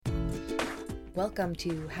Welcome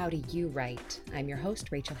to How Do You Write? I'm your host,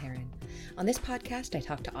 Rachel Herron. On this podcast, I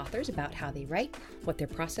talk to authors about how they write, what their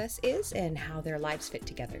process is, and how their lives fit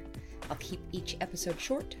together. I'll keep each episode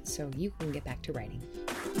short so you can get back to writing.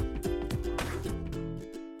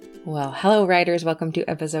 Well, hello writers. Welcome to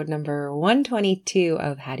episode number 122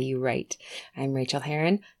 of How Do You Write? I'm Rachel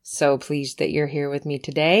Herron. So pleased that you're here with me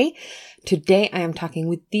today. Today I am talking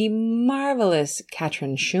with the marvelous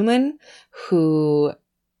Katrin Schumann, who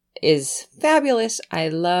is fabulous. I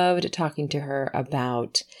loved talking to her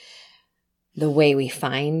about the way we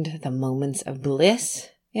find the moments of bliss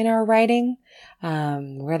in our writing,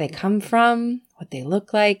 where they come from, what they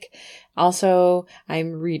look like. Also,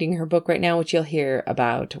 I'm reading her book right now, which you'll hear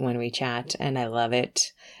about when we chat, and I love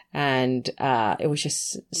it. And it was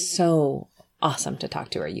just so awesome to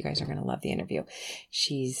talk to her. You guys are going to love the interview.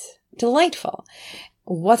 She's delightful.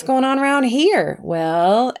 What's going on around here?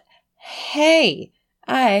 Well, hey,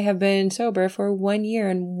 I have been sober for 1 year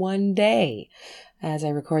and 1 day. As I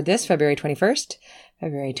record this, February 21st.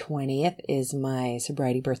 February 20th is my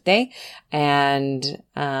sobriety birthday. And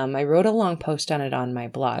I wrote a long post on it on my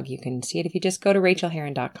blog. You can see it if you just go to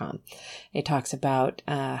rachelherron.com. It talks about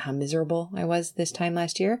how miserable I was this time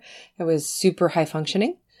last year. I was super high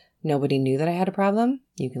functioning. Nobody knew that I had a problem.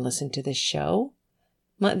 You can listen to this show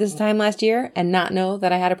this time last year and not know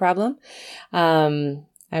that I had a problem.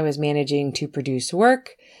 I was managing to produce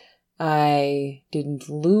work. I didn't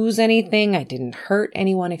lose anything. I didn't hurt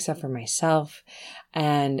anyone except for myself.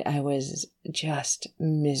 And I was just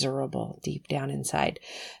miserable deep down inside.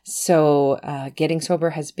 So getting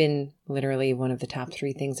sober has been literally one of the top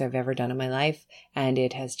 3 things I've ever done in my life. And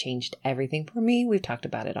it has changed everything for me. We've talked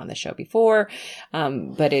about it on the show before.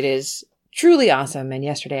 But it is truly awesome. And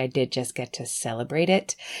yesterday I did just get to celebrate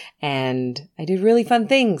it. And I did really fun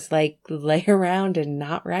things like lay around and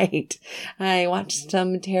not write. I watched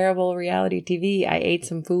some terrible reality TV. I ate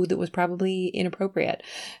some food that was probably inappropriate.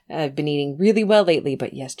 I've been eating really well lately,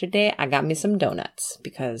 but yesterday I got me some donuts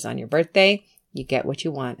because on your birthday, you get what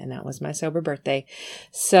you want. And that was my sober birthday.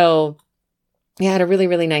 So yeah, I had a really,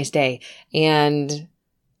 really nice day. And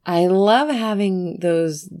I love having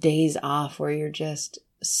those days off where you're just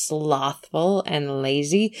slothful and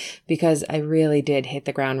lazy, because I really did hit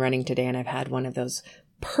the ground running today, and I've had one of those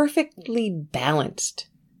perfectly balanced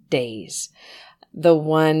days. The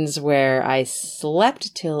ones where I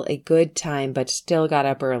slept till a good time, but still got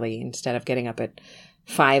up early. Instead of getting up at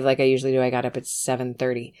 5 like I usually do, I got up at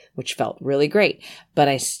 7:30, which felt really great, but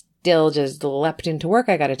I still just leapt into work.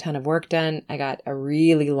 I got a ton of work done. I got a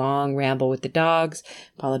really long ramble with the dogs,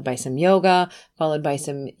 followed by some yoga, followed by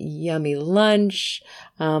some yummy lunch.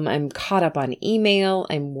 I'm caught up on email.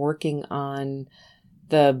 I'm working on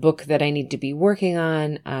the book that I need to be working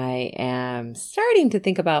on. I am starting to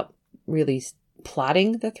think about really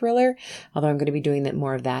plotting the thriller, although I'm going to be doing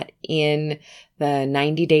more of that in the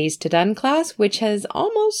 90 Days to Done class, which has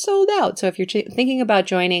almost sold out. So if you're thinking about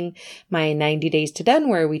joining my 90 Days to Done,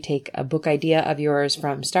 where we take a book idea of yours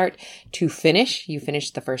from start to finish, you finish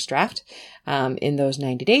the first draft in those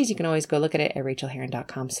 90 days, you can always go look at it at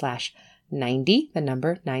rachelherron.com/90, the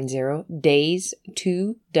number 90 days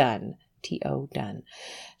to done. T-O done.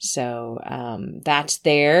 So that's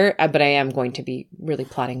there, but I am going to be really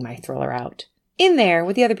plotting my thriller out in there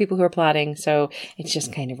with the other people who are plotting. So it's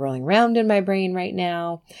just kind of rolling around in my brain right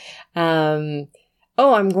now. I'm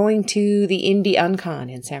going to the Indie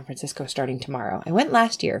Uncon in San Francisco starting tomorrow. I went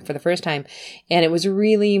last year for the first time, and it was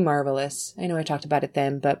really marvelous. I know I talked about it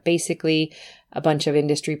then, but basically a bunch of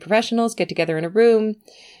industry professionals get together in a room.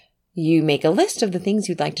 You make a list of the things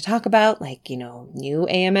you'd like to talk about, like, new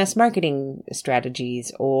AMS marketing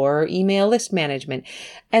strategies or email list management.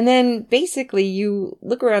 And then basically you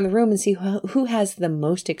look around the room and see who has the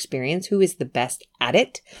most experience, who is the best at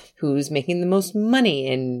it, who's making the most money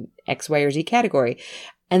in X, Y, or Z category.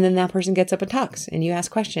 And then that person gets up and talks, and you ask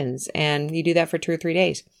questions, and you do that for 2 or 3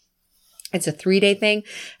 days. It's a 3-day thing.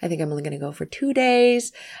 I think I'm only going to go for 2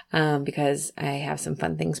 days because I have some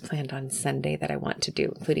fun things planned on Sunday that I want to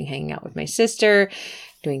do, including hanging out with my sister,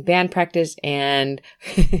 doing band practice, and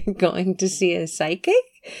going to see a psychic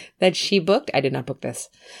that she booked. I did not book this.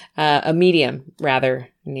 A medium, rather,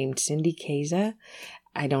 named Cindy Keza.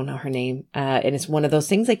 I don't know her name. And it's one of those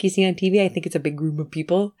things like you see on TV. I think it's a big group of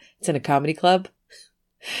people. It's in a comedy club.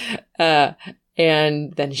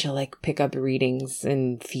 And then she'll pick up readings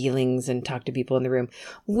and feelings and talk to people in the room,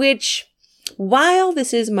 which, while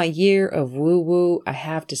this is my year of woo-woo, I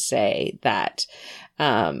have to say that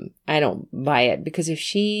I don't buy it, because if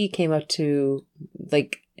she came up to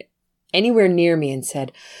anywhere near me and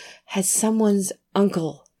said, has someone's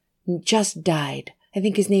uncle just died? I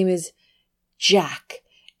think his name is Jack.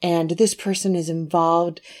 And this person is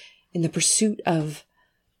involved in the pursuit of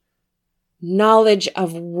knowledge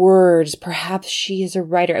of words. Perhaps she is a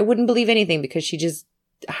writer. I wouldn't believe anything because she just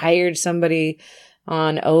hired somebody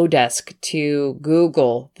on Odesk to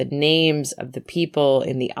Google the names of the people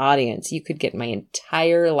in the audience. You could get my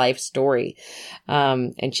entire life story.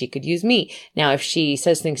 And she could use me. Now, if she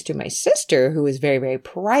says things to my sister, who is very, very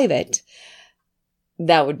private,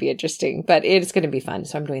 that would be interesting, but it's going to be fun.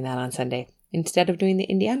 So I'm doing that on Sunday instead of doing the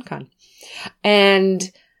IndianaCon.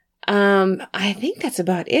 And I think that's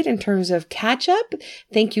about it in terms of catch up.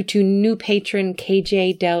 Thank you to new patron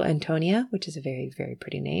KJ Del Antonia, which is a very, very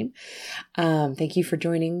pretty name. Thank you for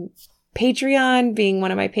joining Patreon, being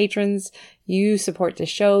one of my patrons. You support the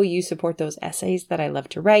show. You support those essays that I love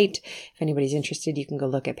to write. If anybody's interested, you can go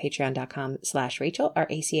look at patreon.com/Rachel,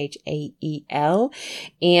 Rachael.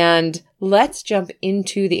 And let's jump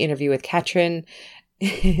into the interview with Katrin.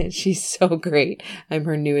 She's so great. I'm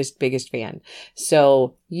her newest, biggest fan.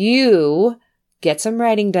 So you get some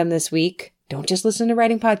writing done this week. Don't just listen to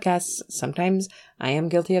writing podcasts. Sometimes I am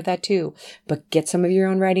guilty of that too, but get some of your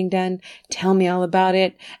own writing done. Tell me all about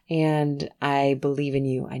it. And I believe in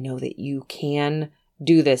you. I know that you can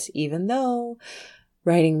do this, even though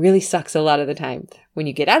writing really sucks a lot of the time. When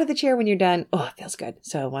you get out of the chair, when you're done, oh, it feels good.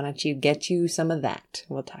 So why don't you get you some of that?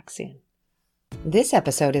 We'll talk soon. This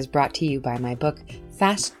episode is brought to you by my book,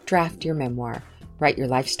 Fast Draft Your Memoir, Write Your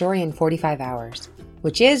Life Story in 45 Hours,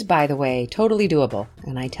 which is, by the way, totally doable,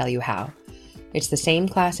 and I tell you how. It's the same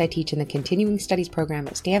class I teach in the Continuing Studies program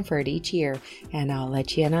at Stanford each year, and I'll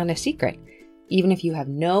let you in on a secret. Even if you have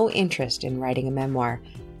no interest in writing a memoir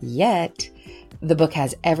yet, the book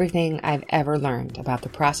has everything I've ever learned about the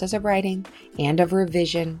process of writing and of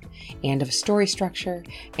revision and of story structure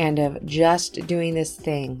and of just doing this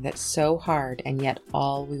thing that's so hard and yet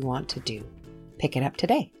all we want to do. Pick it up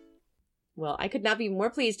today. Well, I could not be more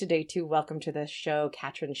pleased today to welcome to the show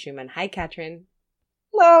Katrin Schumann. Hi, Katrin.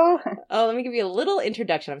 Hello. Oh, let me give you a little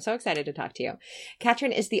introduction. I'm so excited to talk to you.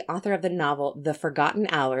 Katrin is the author of the novel The Forgotten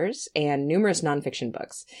Hours and numerous nonfiction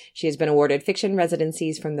books. She has been awarded fiction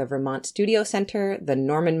residencies from the Vermont Studio Center, the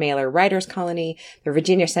Norman Mailer Writers Colony, the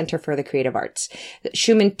Virginia Center for the Creative Arts.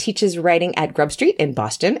 Schumann teaches writing at Grub Street in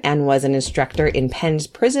Boston and was an instructor in Penn's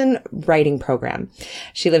prison writing program.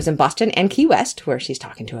 She lives in Boston and Key West, where she's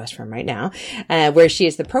talking to us from right now, where she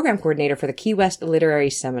is the program coordinator for the Key West Literary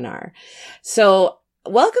Seminar. So,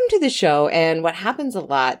 welcome to the show. And what happens a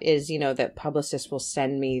lot is, that publicists will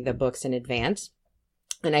send me the books in advance.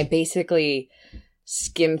 And I basically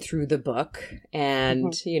skim through the book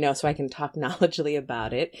and, so I can talk knowledgeably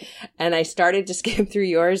about it. And I started to skim through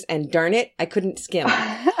yours and darn it, I couldn't skim.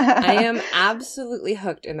 I am absolutely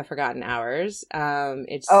hooked in The Forgotten Hours.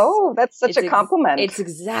 That's such a compliment. It's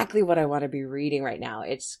exactly what I want to be reading right now.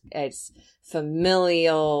 It's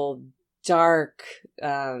familial, dark,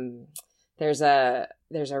 there's a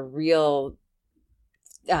real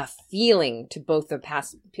feeling to both the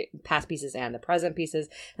past pieces and the present pieces,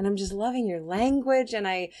 and I'm just loving your language and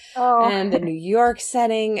the New York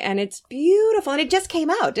setting, and it's beautiful. And it just came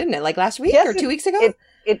out, didn't it? Like last week or 2 weeks ago?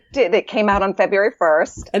 It did. It came out on February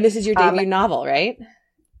 1st. And this is your debut novel, right?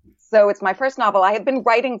 So it's my first novel. I have been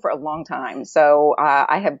writing for a long time, so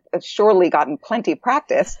I have surely gotten plenty of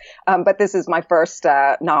practice. But this is my first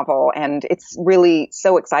novel, and it's really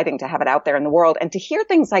so exciting to have it out there in the world and to hear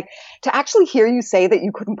things like, to actually hear you say that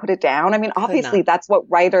you couldn't put it down. I mean, obviously that's what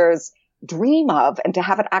writers dream of, and to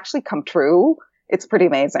have it actually come true, it's pretty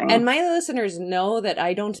amazing. And my listeners know that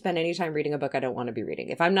I don't spend any time reading a book I don't want to be reading.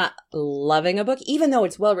 If I'm not loving a book, even though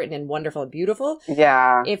it's well written and wonderful and beautiful,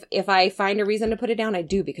 if I find a reason to put it down, I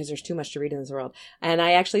do, because there's too much to read in this world. And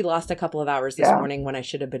I actually lost a couple of hours this morning when I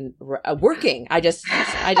should have been working. I just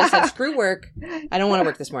said, screw work. I don't want to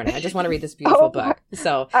work this morning. I just want to read this beautiful book.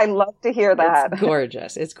 So I love to hear that. It's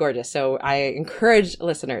gorgeous. It's gorgeous. So I encourage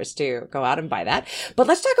listeners to go out and buy that. But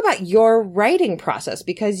let's talk about your writing process,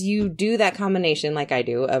 because you do that combination, like I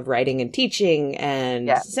do, of writing and teaching and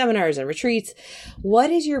seminars and retreats. What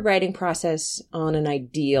is your writing process on an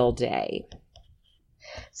ideal day?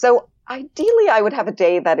 So ideally, I would have a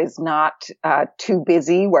day that is not too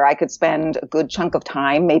busy, where I could spend a good chunk of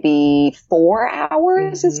time, maybe 4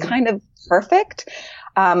 hours is kind of perfect.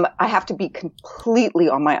 I have to be completely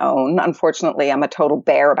on my own. Unfortunately, I'm a total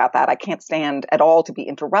bear about that. I can't stand at all to be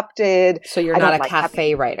interrupted. So you're not a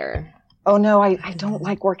cafe writer? Oh, no, I don't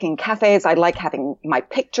like working in cafes. I like having my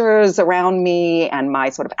pictures around me and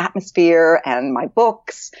my sort of atmosphere and my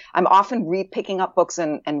books. I'm often picking up books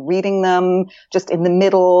and reading them just in the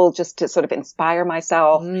middle, just to sort of inspire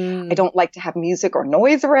myself. I don't like to have music or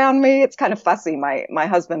noise around me. It's kind of fussy. My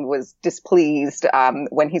husband was displeased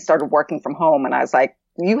when he started working from home, and I was like,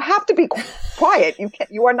 you have to be quiet.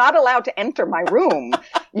 You are not allowed to enter my room.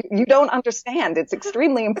 You don't understand. It's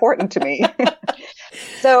extremely important to me.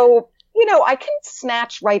 So, I can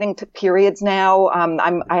snatch writing to periods now.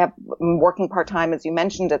 I'm working part-time, as you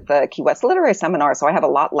mentioned, at the Key West Literary Seminar, so I have a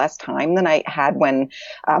lot less time than I had when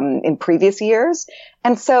in previous years.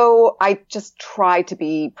 And so I just try to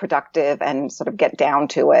be productive and sort of get down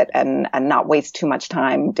to it and not waste too much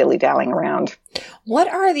time dilly-dallying around. What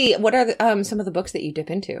are some of the books that you dip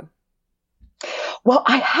into? Well,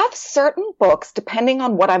 I have certain books, depending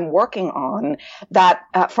on what I'm working on, that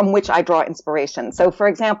from which I draw inspiration. So, for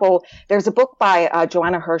example, there's a book by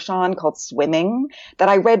Joanna Hirshon called Swimming that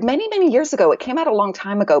I read many, many years ago. It came out a long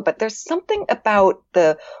time ago, but there's something about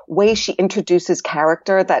the way she introduces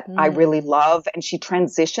character that I really love, and she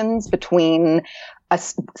transitions between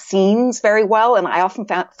scenes very well, and I often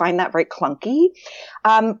find that very clunky.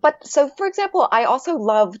 But so, for example, I also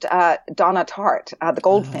loved Donna Tartt, The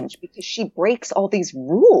Goldfinch, because she breaks all these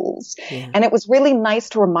rules. Yeah. And it was really nice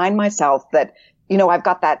to remind myself that, I've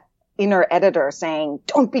got that inner editor saying,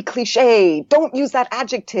 don't be cliche, don't use that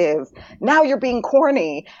adjective, now you're being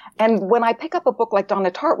corny. And when I pick up a book like Donna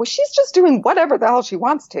Tartt, where she's just doing whatever the hell she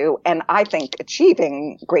wants to, and I think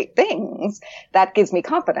achieving great things, that gives me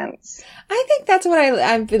confidence. I think that's what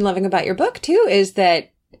I've been loving about your book too, is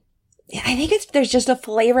that I think there's just a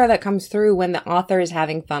flavor that comes through when the author is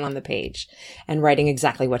having fun on the page and writing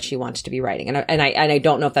exactly what she wants to be writing. And I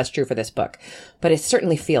don't know if that's true for this book, but it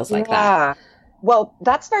certainly feels like that. Well,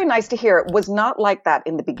 that's very nice to hear. It was not like that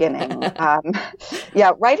in the beginning.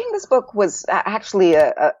 Writing this book was actually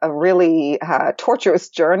a really torturous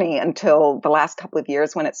journey until the last couple of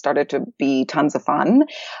years when it started to be tons of fun.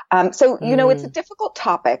 It's a difficult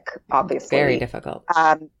topic, obviously. Very difficult.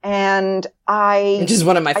 Which is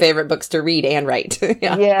one of my favorite books to read and write.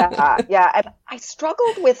 Yeah. And I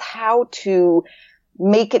struggled with how to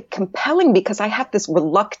make it compelling because I have this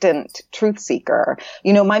reluctant truth seeker.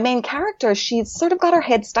 My main character, she's sort of got her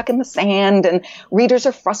head stuck in the sand and readers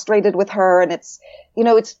are frustrated with her. And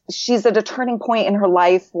she's at a turning point in her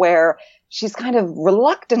life where she's kind of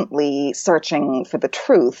reluctantly searching for the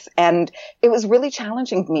truth. And it was really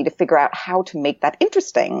challenging for me to figure out how to make that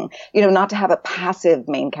interesting, not to have a passive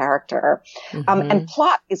main character. Mm-hmm. And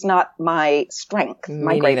plot is not my strength,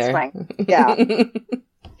 my great strength. Yeah.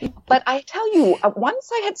 But I tell you, once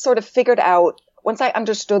I had sort of once I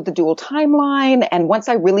understood the dual timeline, and once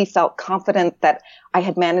I really felt confident that I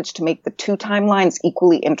had managed to make the two timelines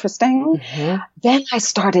equally interesting, then I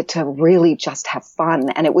started to really just have fun.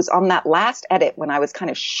 And it was on that last edit when I was kind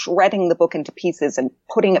of shredding the book into pieces and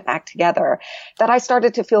putting it back together that I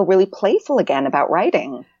started to feel really playful again about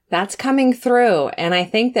writing. That's coming through. And I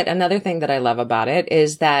think that another thing that I love about it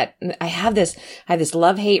is that I have this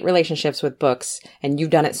love-hate relationships with books, and you've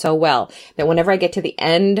done it so well that whenever I get to the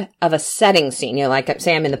end of a setting scene, like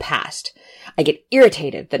say I'm in the past, I get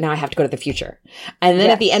irritated that now I have to go to the future. And then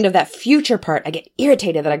at the end of that future part, I get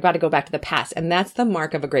irritated that I've got to go back to the past. And that's the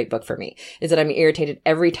mark of a great book for me, is that I'm irritated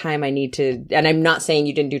every time I need to. And I'm not saying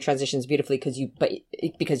you didn't do transitions beautifully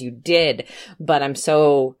because you did, but I'm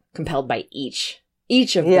so compelled by each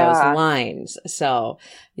of those lines. So,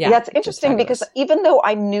 yeah, it's interesting because even though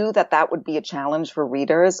I knew that would be a challenge for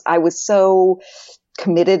readers, I was so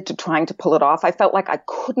committed to trying to pull it off. I felt like I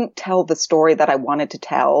couldn't tell the story that I wanted to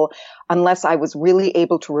tell unless I was really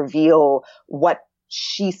able to reveal what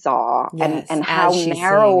she saw and how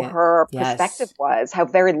narrow her perspective was, how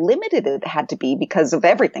very limited it had to be because of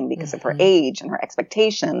everything, because of her age and her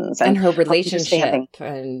expectations and her relationship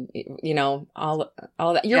and, all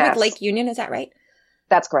that. You're with Lake Union, is that right?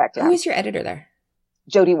 That's correct. Yeah. Who is your editor there?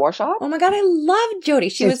 Jody Warshaw. Oh my God, I love Jody.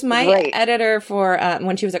 She was my editor for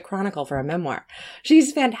when she was at Chronicle for a memoir.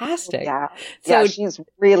 She's fantastic. Yeah, so she's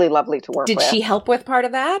really lovely to work with. Did she help with part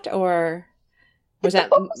of that, or was the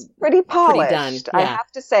book was pretty polished? Pretty done. I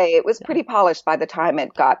have to say, it was pretty polished by the time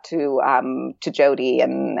it got to Jody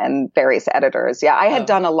and various editors. Yeah, I had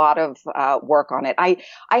done a lot of work on it. I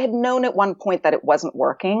had known at one point that it wasn't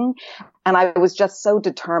working, and I was just so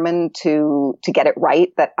determined to get it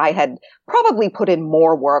right that I had probably put in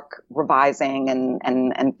more work revising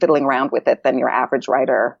and fiddling around with it than your average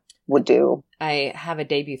writer would do. I have a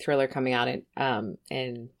debut thriller coming out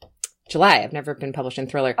in July. I've never been published in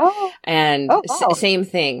Thriller. Same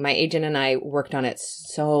thing. My agent and I worked on it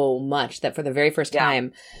so much that for the very first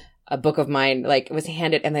time, a book of mine was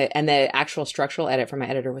handed, and the actual structural edit from my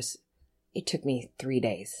editor it took me 3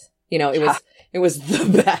 days. it was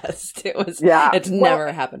the best. It's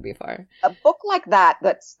never happened before. A book like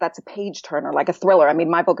that's a page turner, like a thriller. I mean,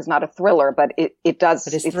 my book is not a thriller, but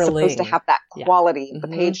it's supposed to have that quality of the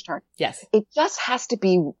page turn. Yes. It just has to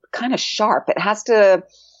be kind of sharp. It has to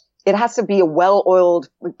be a well-oiled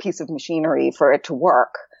piece of machinery for it to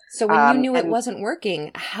work. So when you knew it wasn't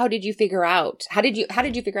working, how did you figure out? How did you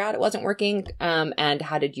figure out it wasn't working? And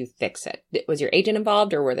how did you fix it? Was your agent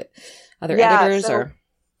involved, or were there other editors?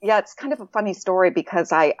 Yeah, it's kind of a funny story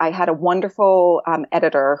because I had a wonderful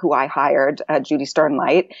editor who I hired, Judy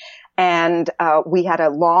Sternlight, and we had a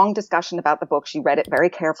long discussion about the book. She read it very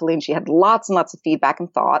carefully, and she had lots and lots of feedback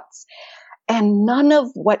and thoughts. And none of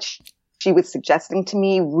what she was suggesting to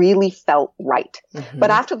me really felt right. Mm-hmm. But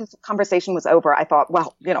after the conversation was over, I thought,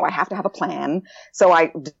 well, I have to have a plan. So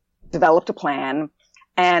I developed a plan.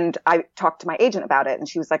 And I talked to my agent about it, and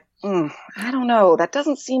she was like, I don't know. That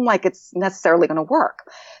doesn't seem like it's necessarily going to work.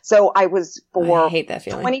 So I was for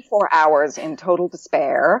 24 hours in total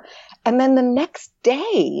despair. And then the next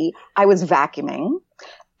day I was vacuuming,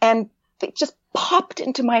 and it just popped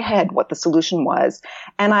into my head what the solution was.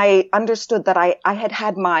 And I understood that I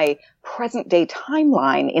had my present day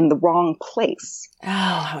timeline in the wrong place. Oh,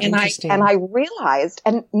 how interesting. And I realized,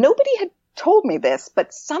 and nobody had told me this,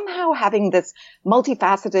 but somehow having this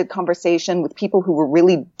multifaceted conversation with people who were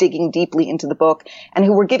really digging deeply into the book and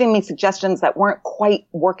who were giving me suggestions that weren't quite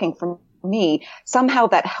working for me, somehow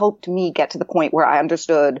that helped me get to the point where I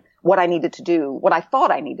understood what I needed to do, what I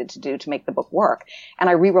thought I needed to do to make the book work. And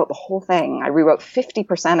I rewrote the whole thing. I rewrote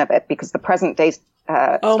 50% of it because the present day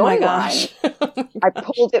storyline, I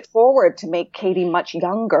pulled it forward to make Katie much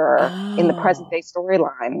younger in the present day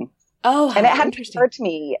storyline. Oh, and it hadn't occurred to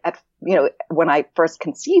me when I first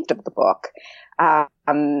conceived of the book.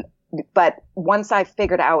 But once I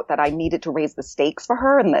figured out that I needed to raise the stakes for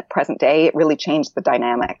her in the present day, it really changed the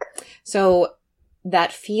dynamic. So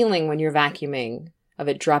that feeling when you're vacuuming of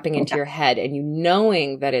it dropping into your head and you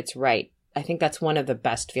knowing that it's right, I think that's one of the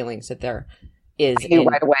best feelings that there is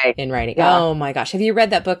right away in writing. Yeah. Oh my gosh. Have you read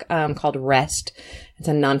that book called Rest? It's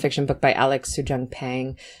a nonfiction book by Alex Sujung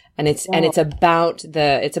Pang. And it's about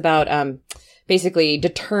basically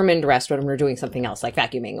determined rest when we're doing something else like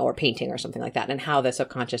vacuuming or painting or something like that, and how the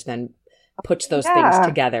subconscious then puts those things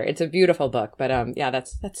together. It's a beautiful book, but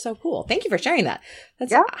that's so cool. Thank you for sharing that.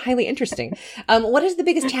 That's highly interesting. What is the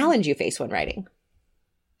biggest challenge you face when writing?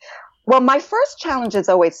 Well, my first challenge is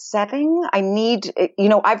always setting. I need,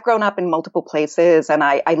 I've grown up in multiple places, and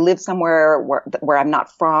I live somewhere where I'm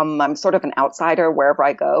not from. I'm sort of an outsider wherever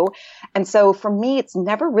I go. And so for me, it's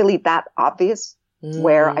never really that obvious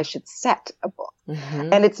where I should set a book.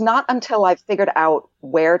 Mm-hmm. And it's not until I've figured out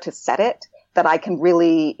where to set it that I can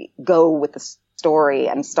really go with the story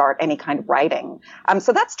and start any kind of writing.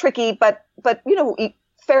 So that's tricky, but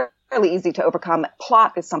fairly easy to overcome.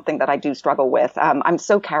 Plot is something that I do struggle with. I'm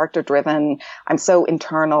so character driven. I'm so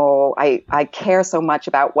internal. I care so much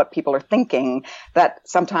about what people are thinking that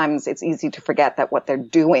sometimes it's easy to forget that what they're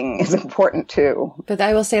doing is important too. But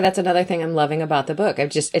I will say that's another thing I'm loving about the book.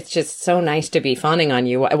 It's just so nice to be fawning on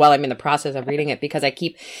you while I'm in the process of reading it, because I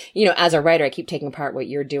keep, as a writer, I keep taking apart what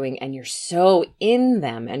you're doing, and you're so in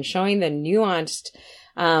them and showing the nuanced,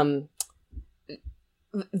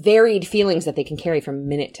 varied feelings that they can carry from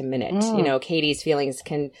minute to minute. Katie's feelings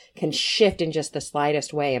can shift in just the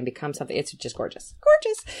slightest way and become something. It's just gorgeous.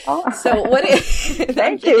 Oh. So what is,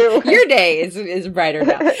 thank you. Your day is brighter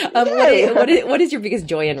now. What is your biggest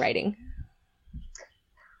joy in writing?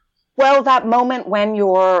 Well, that moment when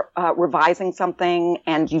you're revising something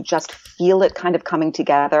and you just feel it kind of coming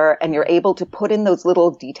together, and you're able to put in those little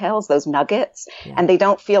details, those nuggets, and they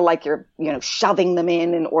don't feel like you're, shoving them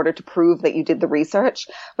in order to prove that you did the research,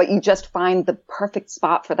 but you just find the perfect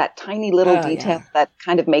spot for that tiny little detail that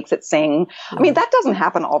kind of makes it sing. I mean, that doesn't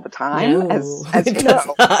happen all the time, as you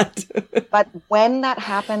know. Not. But when that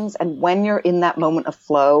happens, and when you're in that moment of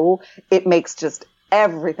flow, it makes just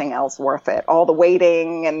everything else worth it. All the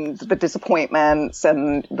waiting and the disappointments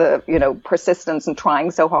and the, persistence and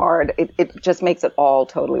trying so hard. It just makes it all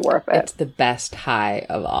totally worth it. It's the best high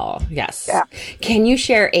of all. Yes. Yeah. Can you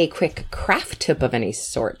share a quick craft tip of any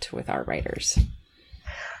sort with our writers?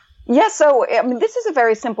 Yeah, so this is a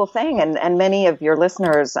very simple thing, and many of your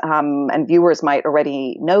listeners and viewers might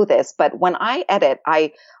already know this. But when I edit,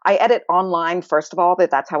 I edit online first of all.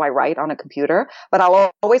 That's how I write, on a computer. But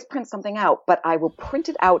I'll always print something out. But I will print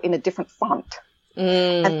it out in a different font,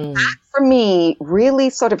 and that for me really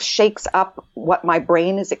sort of shakes up what my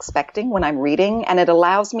brain is expecting when I'm reading, and it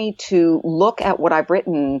allows me to look at what I've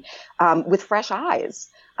written with fresh eyes.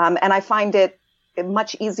 And I find it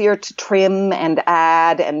much easier to trim and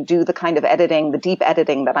add and do the kind of editing, the deep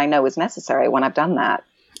editing that I know is necessary when I've done that.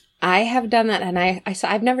 I have done that, and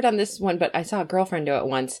I've never done this one, but I saw a girlfriend do it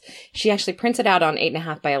once. She actually prints it out on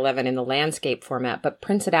 8.5 by 11 in the landscape format, but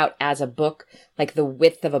prints it out as a book, like the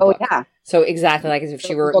width of a book. Yeah. So exactly like as if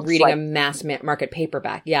she were reading like a mass market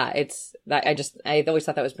paperback. Yeah, I always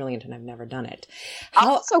thought that was brilliant, and I've never done it. I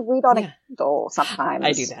also read on a Kindle sometimes.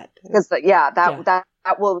 I do that. Because that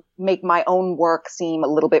will make my own work seem a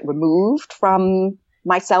little bit removed from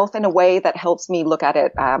myself in a way that helps me look at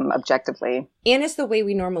it objectively. And it's the way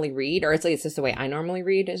we normally read, or at least it's the way I normally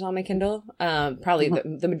read is on my Kindle. Probably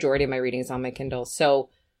the majority of my reading is on my Kindle. So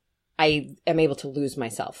I am able to lose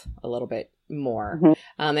myself a little bit more.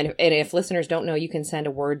 And if listeners don't know, you can send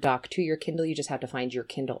a Word doc to your Kindle. You just have to find your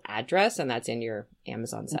Kindle address, and that's in your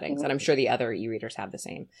Amazon settings. And I'm sure the other e-readers have the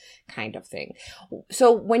same kind of thing.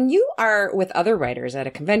 So when you are with other writers at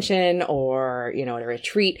a convention or, at a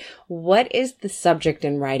retreat, what is the subject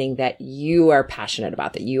in writing that you are passionate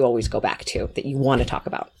about, that you always go back to, that you want to talk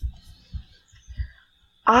about?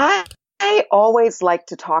 I always like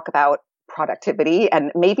to talk about productivity,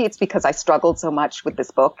 and maybe it's because I struggled so much with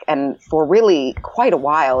this book, and for really quite a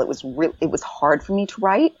while it was hard for me to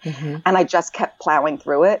write, and I just kept plowing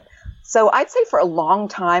through it. So I'd say for a long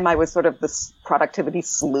time I was sort of this productivity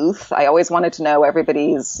sleuth. I always wanted to know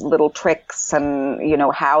everybody's little tricks and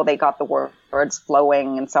how they got the words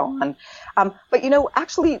flowing and so on. But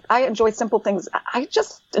actually I enjoy simple things. I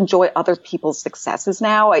just enjoy other people's successes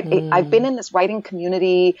now. I've been in this writing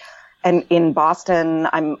community. And in Boston,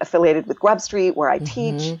 I'm affiliated with Grub Street, where I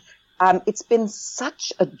teach. It's been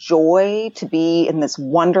such a joy to be in this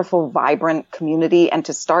wonderful, vibrant community and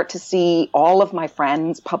to start to see all of my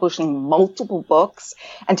friends publishing multiple books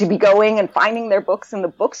and to be going and finding their books in the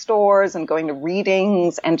bookstores and going to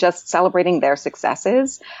readings and just celebrating their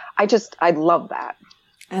successes. I love that.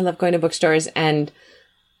 I love going to bookstores and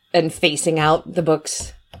facing out the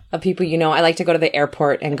books of people, I like to go to the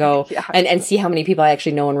airport and go and see how many people I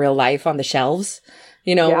actually know in real life on the shelves.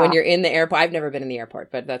 When you're in the airport, I've never been in the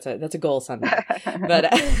airport, but that's a goal someday.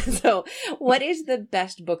 But so what is the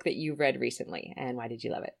best book that you read recently, and why did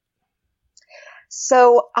you love it?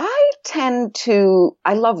 So I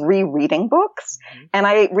love rereading books, and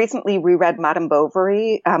I recently reread Madame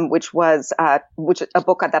Bovary, which was a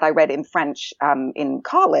book that I read in French in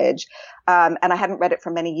college, and I hadn't read it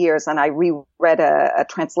for many years, and I reread a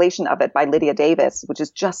translation of it by Lydia Davis, which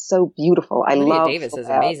is just so beautiful. Lydia Davis is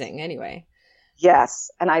amazing, anyway.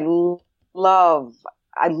 Yes, and I love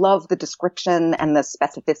the description and the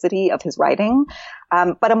specificity of his writing.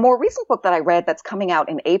 But a more recent book that I read that's coming out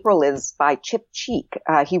in April is by Chip Cheek.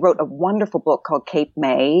 He wrote a wonderful book called Cape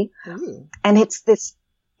May. And it's this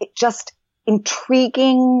just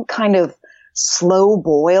intriguing kind of slow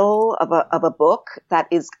boil of a book that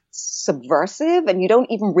is subversive, and you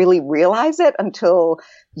don't even really realize it until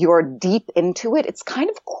you're deep into it. It's kind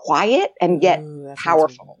of quiet and yet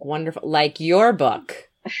powerful. Wonderful. Like your book.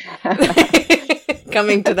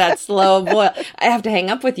 Coming to that slow boil. I have to hang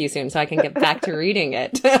up with you soon so I can get back to reading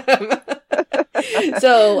it.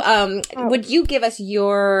 So, would you give us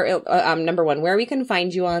your, number one, where we can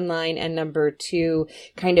find you online, and number two,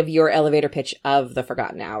 kind of your elevator pitch of The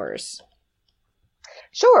Forgotten Hours?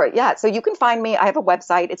 Sure. Yeah. So you can find me. I have a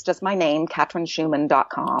website. It's just my name,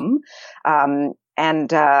 CatherineSchumann.com. And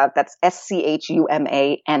that's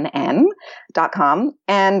SCHUMANN.com.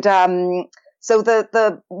 And so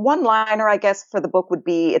the one-liner, I guess, for the book would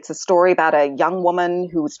be, it's a story about a young woman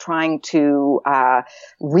who's trying to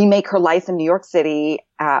remake her life in New York City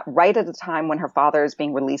right at a time when her father is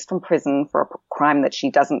being released from prison for a crime that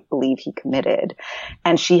she doesn't believe he committed.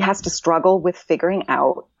 And she has to struggle with figuring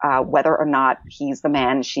out whether or not he's the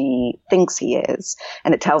man she thinks he is.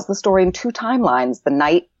 And it tells the story in two timelines: the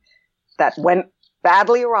night that went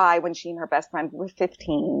badly awry when she and her best friend were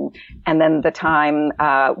 15, and then the time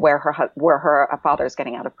where her father is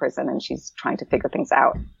getting out of prison and she's trying to figure things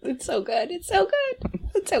out. It's so good. It's so good.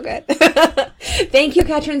 It's so good. Thank you,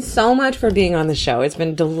 Catherine, so much for being on the show. It's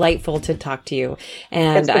been delightful to talk to you.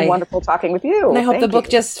 And it's been wonderful talking with you. And I hope the book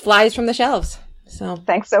just flies from the shelves. So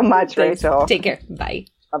thanks so much, Rachel. Take care. Bye.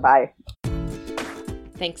 Bye-bye.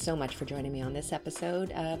 Thanks so much for joining me on this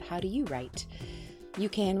episode of How Do You Write? You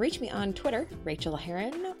can reach me on Twitter, Rachel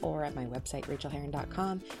Herron, or at my website,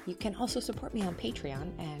 rachelherron.com. You can also support me on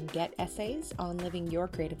Patreon and get essays on living your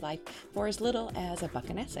creative life for as little as $1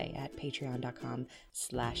 an essay at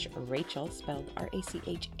patreon.com/Rachel, spelled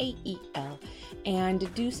Rachael.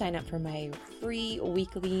 And do sign up for my free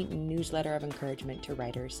weekly newsletter of encouragement to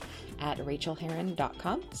writers at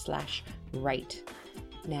rachelherron.com/write.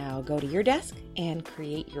 Now go to your desk and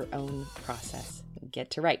create your own process. get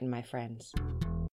to writing, my friends.